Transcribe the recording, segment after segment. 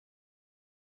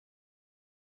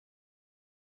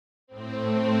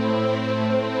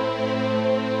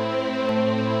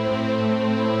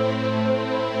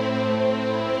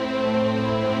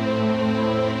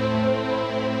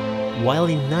While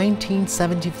in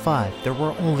 1975 there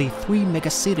were only 3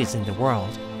 megacities in the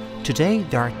world, today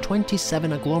there are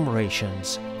 27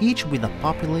 agglomerations, each with a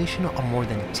population of more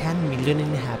than 10 million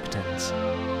inhabitants.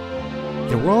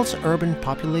 The world's urban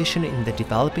population in the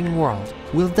developing world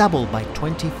will double by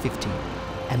 2050,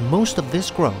 and most of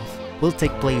this growth will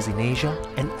take place in Asia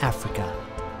and Africa.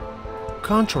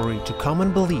 Contrary to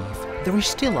common belief, there is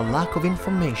still a lack of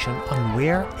information on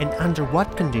where and under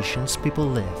what conditions people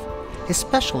live,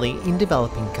 especially in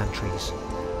developing countries.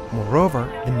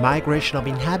 Moreover, the migration of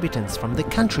inhabitants from the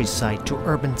countryside to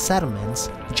urban settlements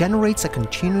generates a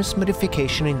continuous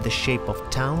modification in the shape of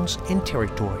towns and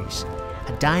territories,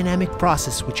 a dynamic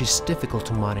process which is difficult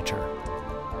to monitor.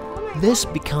 This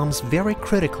becomes very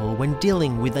critical when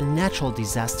dealing with a natural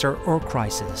disaster or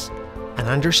crisis. An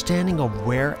understanding of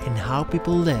where and how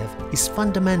people live is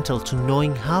fundamental to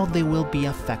knowing how they will be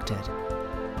affected.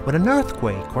 When an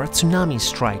earthquake or a tsunami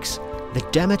strikes, the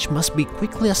damage must be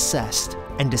quickly assessed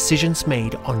and decisions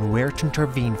made on where to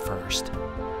intervene first.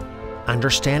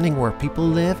 Understanding where people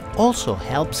live also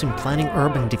helps in planning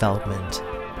urban development.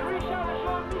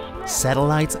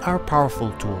 Satellites are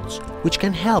powerful tools which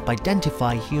can help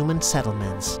identify human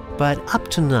settlements, but up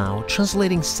to now,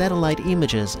 translating satellite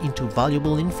images into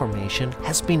valuable information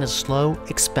has been a slow,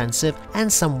 expensive,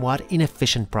 and somewhat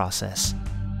inefficient process.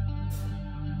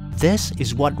 This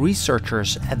is what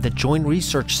researchers at the Joint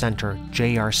Research Center,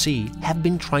 JRC, have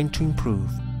been trying to improve.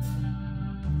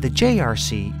 The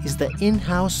JRC is the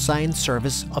in-house science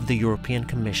service of the European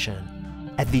Commission.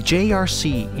 At the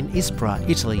JRC in Ispra,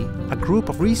 Italy, a group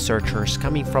of researchers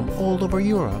coming from all over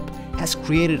Europe has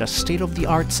created a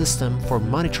state-of-the-art system for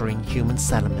monitoring human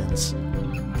settlements.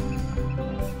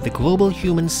 The Global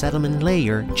Human Settlement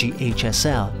Layer,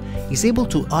 GHSL, is able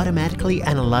to automatically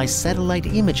analyze satellite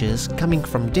images coming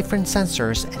from different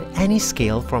sensors at any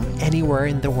scale from anywhere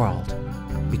in the world.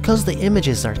 Because the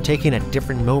images are taken at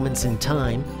different moments in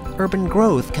time, urban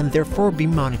growth can therefore be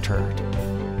monitored.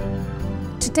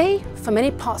 Today, for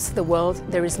many parts of the world,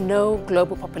 there is no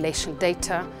global population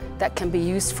data that can be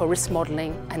used for risk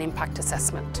modeling and impact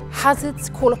assessment. Hazards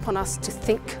call upon us to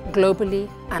think globally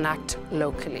and act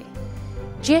locally.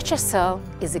 GHSL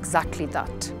is exactly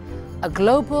that, a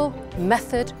global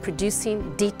method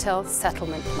producing detailed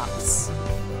settlement maps.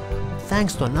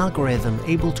 Thanks to an algorithm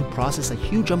able to process a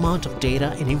huge amount of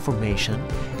data and information,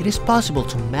 it is possible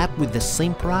to map with the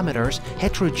same parameters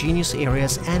heterogeneous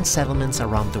areas and settlements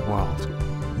around the world.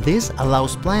 This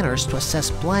allows planners to assess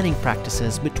planning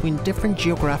practices between different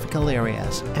geographical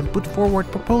areas and put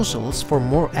forward proposals for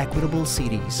more equitable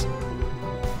cities.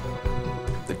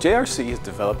 The JRC has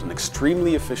developed an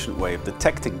extremely efficient way of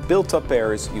detecting built-up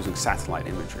areas using satellite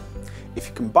imagery. If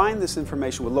you combine this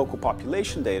information with local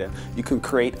population data, you can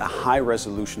create a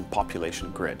high-resolution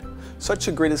population grid. Such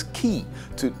a grid is key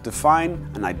to define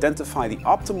and identify the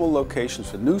optimal locations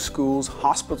for new schools,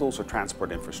 hospitals, or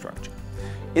transport infrastructure.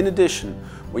 In addition,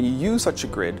 when you use such a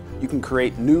grid, you can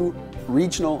create new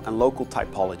regional and local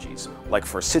typologies, like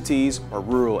for cities or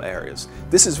rural areas.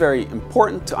 This is very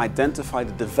important to identify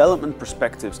the development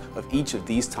perspectives of each of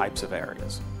these types of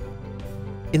areas.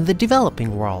 In the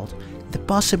developing world, the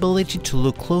possibility to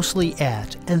look closely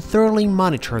at and thoroughly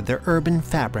monitor the urban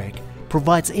fabric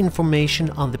provides information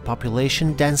on the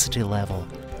population density level,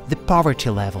 the poverty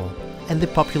level, and the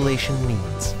population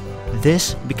needs.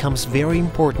 This becomes very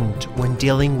important when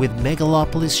dealing with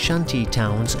megalopolis shanty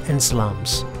towns and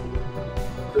slums.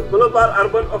 The Global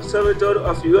Urban Observatory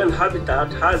of UN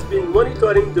Habitat has been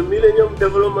monitoring the Millennium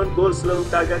Development Goals slum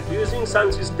target using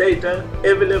census data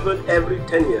available every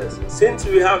 10 years. Since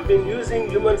we have been using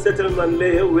human settlement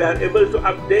layer, we are able to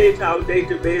update our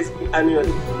database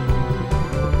annually.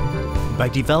 By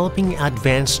developing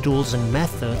advanced tools and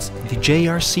methods, the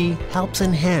JRC helps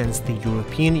enhance the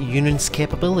European Union's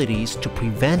capabilities to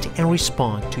prevent and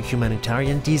respond to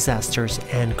humanitarian disasters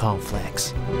and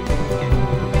conflicts.